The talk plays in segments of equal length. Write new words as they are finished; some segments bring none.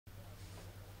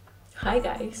Hi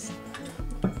guys,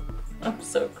 I'm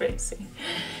so crazy.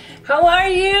 How are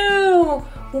you?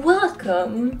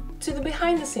 Welcome to the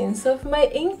behind the scenes of my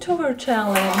Inktober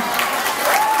challenge.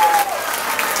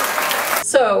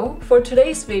 So for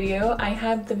today's video I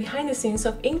have the behind the scenes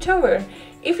of Inktober.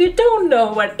 If you don't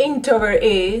know what Inktober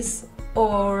is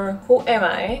or who am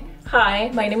I, hi,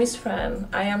 my name is Fran.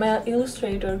 I am an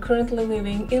illustrator currently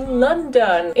living in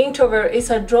London. Inktober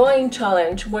is a drawing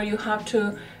challenge where you have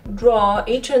to draw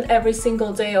each and every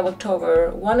single day of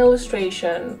October one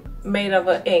illustration made of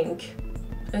ink.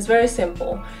 It's very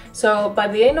simple. So by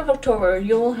the end of October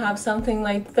you will have something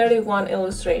like 31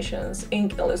 illustrations,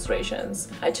 ink illustrations.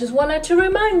 I just wanted to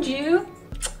remind you,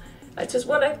 I just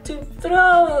wanted to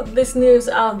throw this news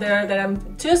out there that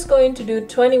I'm just going to do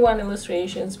 21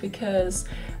 illustrations because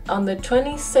on the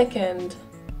 22nd,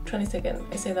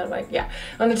 I say that right? Yeah.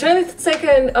 On the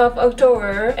 22nd of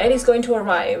October, Ed is going to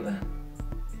arrive.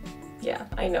 Yeah,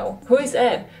 I know. Who is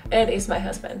Ed? Ed is my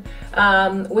husband.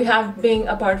 We have been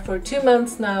apart for 2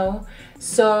 months now,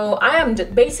 so I am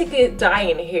basically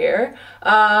dying here.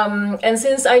 And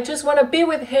since I just want to be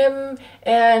with him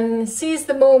and seize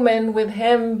the moment with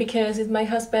him because he's my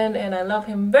husband and I love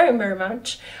him very, very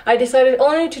much, I decided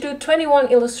only to do 21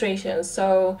 illustrations.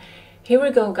 So here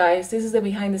we go, guys. This is the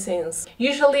behind the scenes.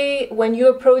 Usually when you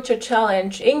approach a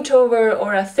challenge, Inktober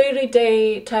or a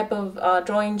 30-day type of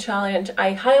drawing challenge,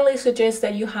 I highly suggest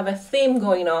that you have a theme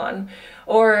going on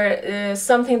or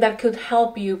something that could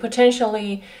help you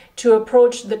potentially to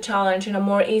approach the challenge in a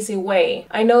more easy way.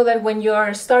 I know that when you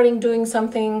are starting doing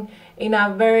something in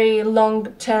a very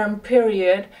long-term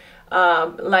period,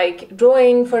 like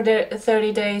drawing for the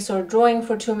 30 days or drawing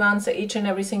for 2 months each and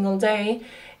every single day,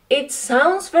 it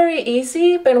sounds very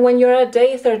easy, but when you're at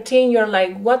day 13, you're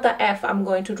like, what the F I'm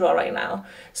going to draw right now?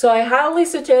 So I highly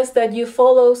suggest that you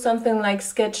follow something like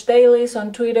Sketch Dailies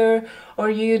on Twitter, or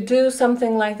you do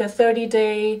something like the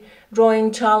 30-day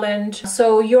drawing challenge.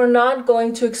 So you're not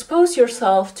going to expose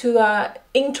yourself to a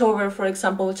Inktober, for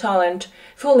example, challenge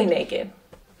fully naked.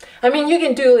 I mean, you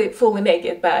can do it fully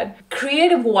naked, but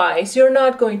creative-wise, you're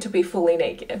not going to be fully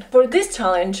naked. For this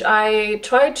challenge, I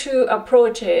try to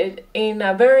approach it in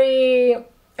a very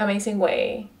amazing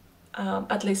way,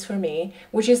 at least for me,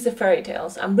 which is the fairy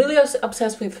tales. I'm really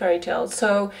obsessed with fairy tales.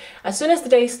 So as soon as the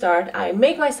day starts, I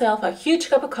make myself a huge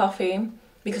cup of coffee,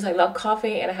 because I love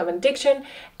coffee and I have an addiction,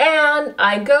 and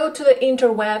I go to the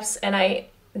interwebs and I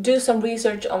do some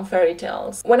research on fairy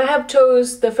tales. When I have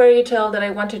chose the fairy tale that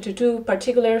I wanted to do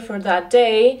particular for that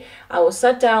day, I will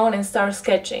sit down and start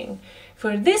sketching.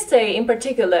 For this day in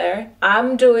particular,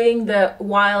 I'm doing the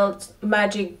wild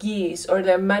magic geese or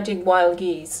the magic wild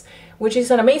geese, which is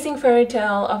an amazing fairy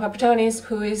tale of a protagonist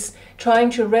who is trying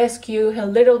to rescue her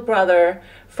little brother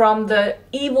from the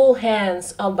evil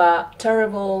hands of a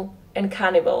terrible and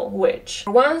cannibal witch.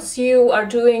 Once you are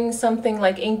doing something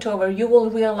like Inktober, you will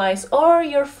realize all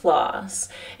your flaws.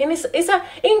 And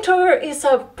Inktober is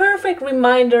a perfect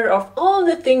reminder of all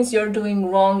the things you're doing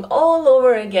wrong all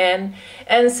over again.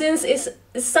 And since it's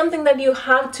something that you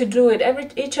have to do it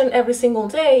each and every single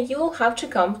day, you'll have to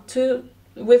come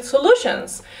with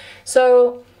solutions.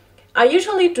 So I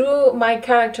usually drew my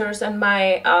characters and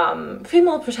my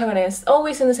female protagonists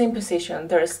always in the same position.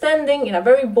 They're standing in a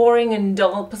very boring and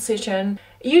dull position.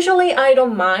 Usually I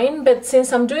don't mind, but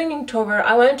since I'm doing Inktober,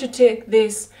 I want to take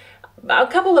this a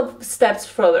couple of steps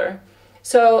further.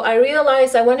 So I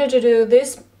realized I wanted to do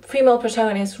this female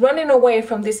protagonist running away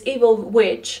from this evil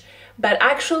witch, but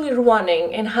actually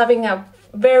running and having a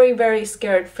very, very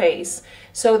scared face.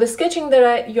 So the sketching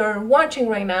that you're watching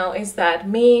right now is that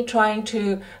me trying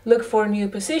to look for new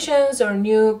positions or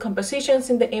new compositions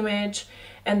in the image,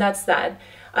 and that's that.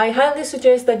 I highly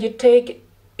suggest that you take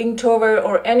Inktober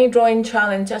or any drawing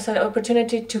challenge as an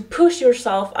opportunity to push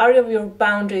yourself out of your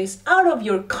boundaries, out of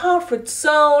your comfort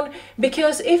zone,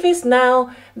 because if it's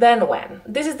now, then when?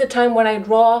 This is the time when I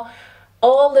draw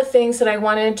all the things that I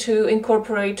wanted to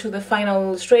incorporate to the final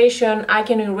illustration. I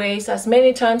can erase as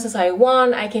many times as I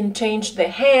want. I can change the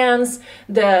hands,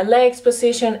 the legs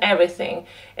position, everything.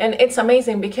 And it's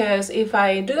amazing because if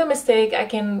I do a mistake, I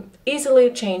can easily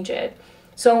change it.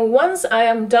 So once I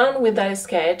am done with that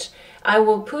sketch, I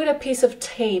will put a piece of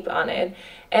tape on it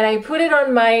and I put it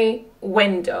on my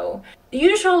window.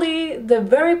 Usually the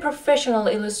very professional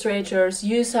illustrators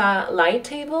use a light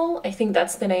table. I think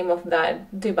that's the name of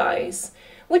that device,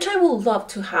 which I would love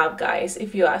to have, guys,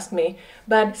 if you ask me.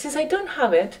 But since I don't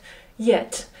have it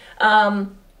yet, I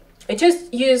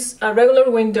just use a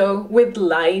regular window with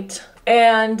light,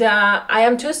 and I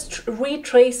am just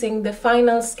retracing the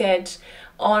final sketch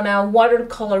on a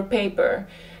watercolor paper.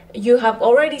 You have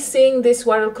already seen this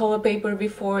watercolor paper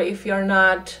before if you're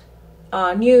not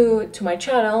new to my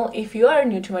channel, if you are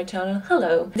new to my channel,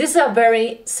 hello. This is a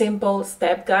very simple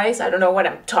step, guys. I don't know what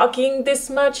I'm talking this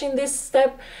much in this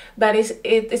step, but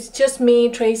it's just me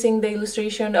tracing the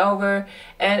illustration over,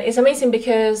 and it's amazing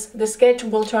because the sketch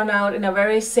will turn out in a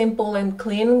very simple and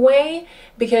clean way,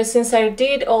 because since I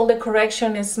did all the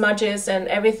correction and smudges and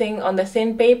everything on the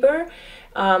thin paper,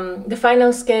 the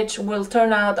final sketch will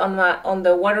turn out on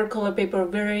the watercolor paper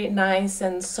very nice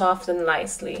and soft and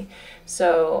nicely.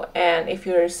 So, and if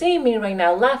you're seeing me right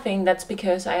now laughing, that's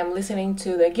because I am listening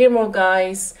to the Gilmore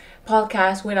Guys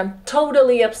podcast, which I'm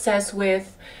totally obsessed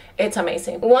with. It's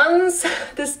amazing. Once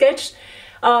the sketch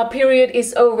period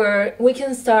is over, we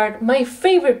can start my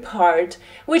favorite part,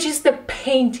 which is the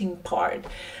painting part.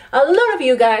 A lot of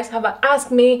you guys have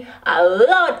asked me a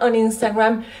lot on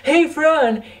Instagram, "Hey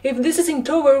Fran, if this is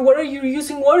Inktober, what are you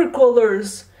using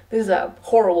watercolors?" This is a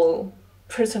horrible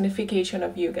personification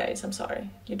of you guys. I'm sorry.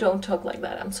 You don't talk like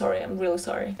that. I'm sorry. I'm really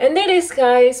sorry. And it is,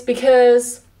 guys,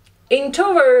 because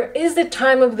Inktober is the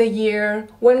time of the year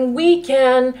when we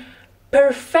can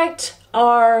perfect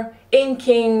our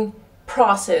inking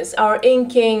process, our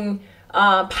inking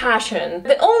passion.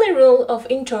 The only rule of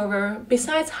Inktober,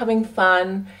 besides having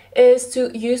fun, is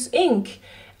to use ink.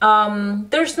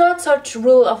 There's not such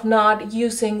rule of not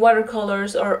using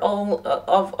watercolors or all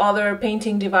of other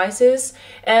painting devices,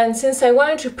 and since I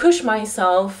wanted to push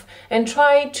myself and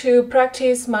try to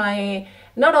practice my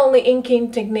not only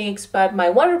inking techniques but my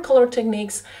watercolor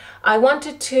techniques, I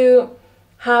wanted to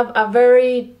have a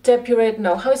very depurate,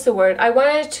 no, how is the word? I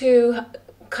wanted to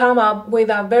come up with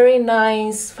a very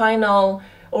nice final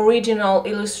original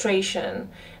illustration.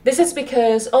 This is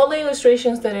because all the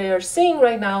illustrations that you are seeing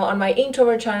right now on my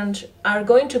Inktober challenge are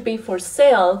going to be for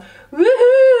sale.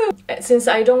 Woohoo! Since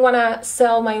I don't want to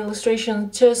sell my illustration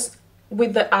just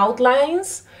with the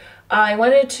outlines, I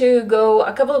wanted to go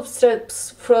a couple of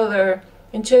steps further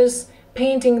and just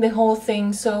painting the whole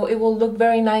thing so it will look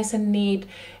very nice and neat,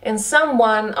 and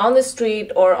someone on the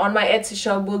street or on my Etsy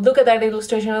shop will look at that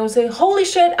illustration and will say, "Holy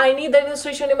shit, I need that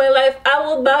illustration in my life, I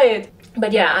will buy it."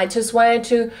 But yeah, I just wanted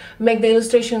to make the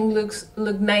illustration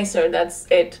look nicer, that's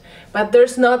it. But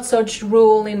there's not such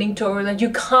rule in Inktober that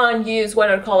you can't use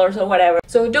watercolors or whatever.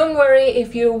 So don't worry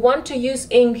if you want to use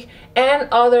ink and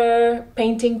other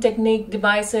painting technique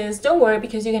devices, don't worry,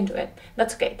 because you can do it.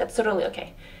 That's okay, that's totally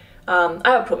okay.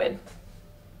 I approve it.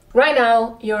 Right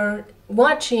now, you're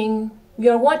watching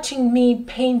me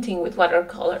painting with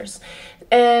watercolors.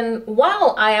 And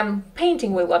while I am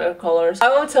painting with watercolors, I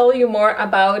will tell you more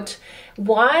about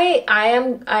why I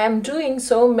am doing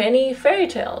so many fairy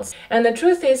tales. And the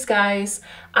truth is, guys,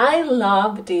 I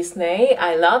love Disney.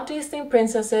 I love Disney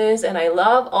princesses, and I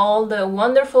love all the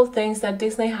wonderful things that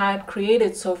Disney had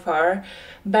created so far.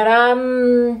 But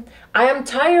I am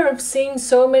tired of seeing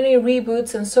so many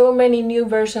reboots and so many new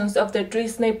versions of the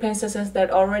Disney princesses that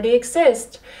already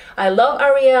exist. I love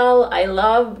Ariel, I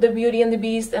love the Beauty and the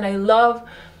Beast, and I love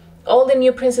all the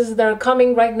new princesses that are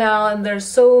coming right now, and they're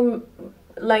so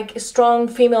like strong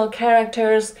female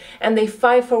characters and they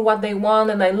fight for what they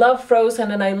want. And I love Frozen,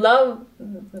 and I love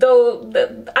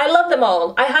I love them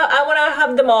all. I want to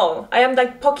have them all. I am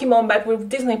like Pokemon but with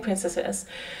Disney princesses.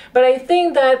 But I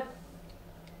think that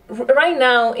right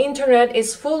now internet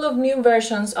is full of new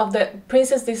versions of the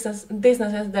princess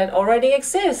Disney's that already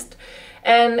exist.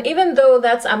 And even though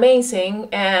that's amazing,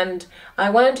 and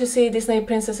I wanted to see Disney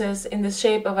princesses in the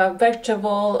shape of a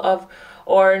vegetable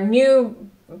or new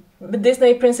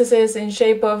Disney princesses in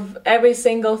shape of every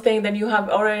single thing that you have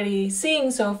already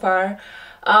seen so far,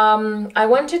 I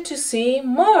wanted to see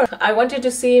more. I wanted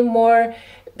to see more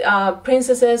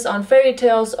princesses on fairy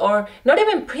tales, or not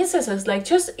even princesses, like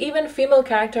just even female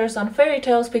characters on fairy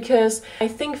tales, because I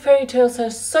think fairy tales are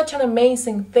such an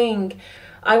amazing thing.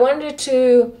 I wanted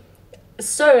to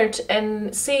search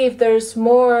and see if there's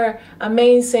more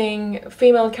amazing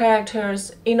female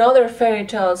characters in other fairy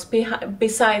tales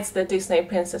besides the Disney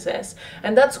princesses.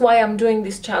 And that's why I'm doing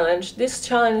this challenge. This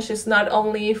challenge is not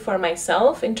only for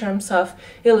myself in terms of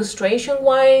illustration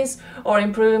wise or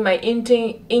improving my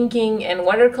inking and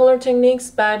watercolor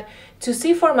techniques, but to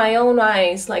see for my own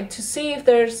eyes, like to see if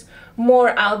there's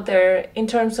more out there in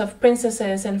terms of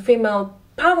princesses and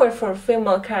powerful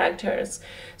female characters.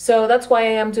 So that's why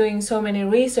I am doing so many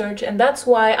research, and that's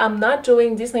why I'm not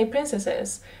doing Disney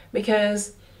princesses,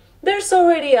 because there's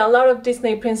already a lot of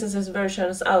Disney princesses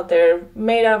versions out there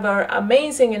made of our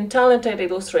amazing and talented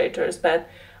illustrators, but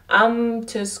I'm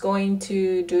just going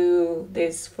to do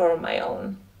this for my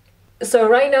own. So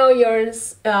right now you're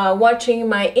watching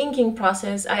my inking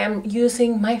process. I am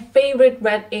using my favorite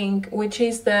red ink, which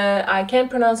is I can't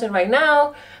pronounce it right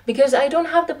now, because I don't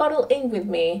have the bottle ink with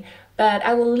me, but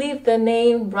I will leave the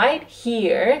name right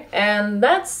here. And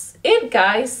that's it,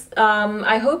 guys.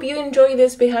 I hope you enjoyed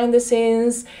this behind the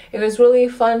scenes. It was really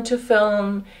fun to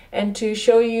film and to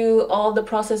show you all the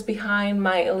process behind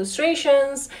my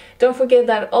illustrations. Don't forget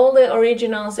that all the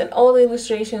originals and all the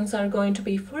illustrations are going to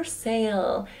be for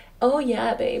sale. Oh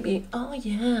yeah, baby. Oh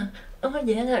yeah. Oh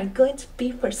yeah, going to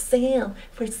be for sale,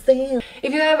 for sale.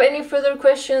 If you have any further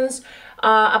questions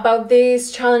about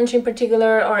this challenge in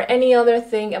particular, or any other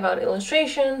thing about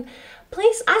illustration,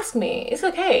 please ask me. It's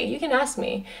okay, you can ask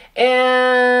me.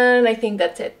 And I think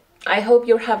that's it. I hope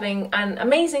you're having an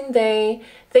amazing day.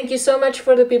 Thank you so much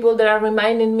for the people that are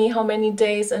reminding me how many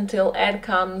days until Ed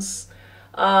comes.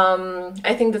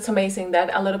 I think that's amazing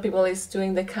that a lot of people is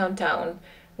doing the countdown,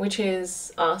 which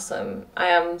is awesome. I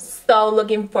am so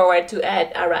looking forward to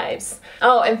Ed arrives.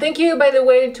 Oh, and thank you, by the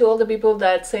way, to all the people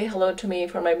that say hello to me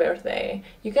for my birthday.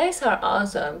 You guys are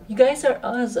awesome. You guys are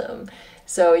awesome.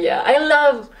 So yeah, I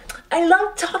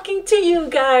love talking to you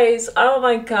guys. Oh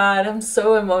my god, I'm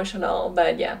so emotional.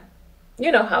 But yeah,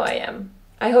 you know how I am.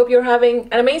 I hope you're having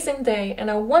an amazing day and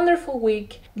a wonderful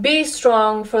week. Be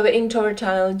strong for the Inktober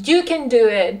channel. You can do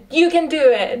it. You can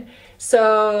do it.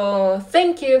 So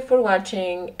thank you for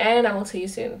watching, and I will see you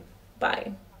soon.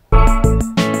 Bye.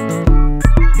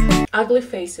 Ugly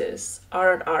faces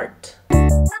are art.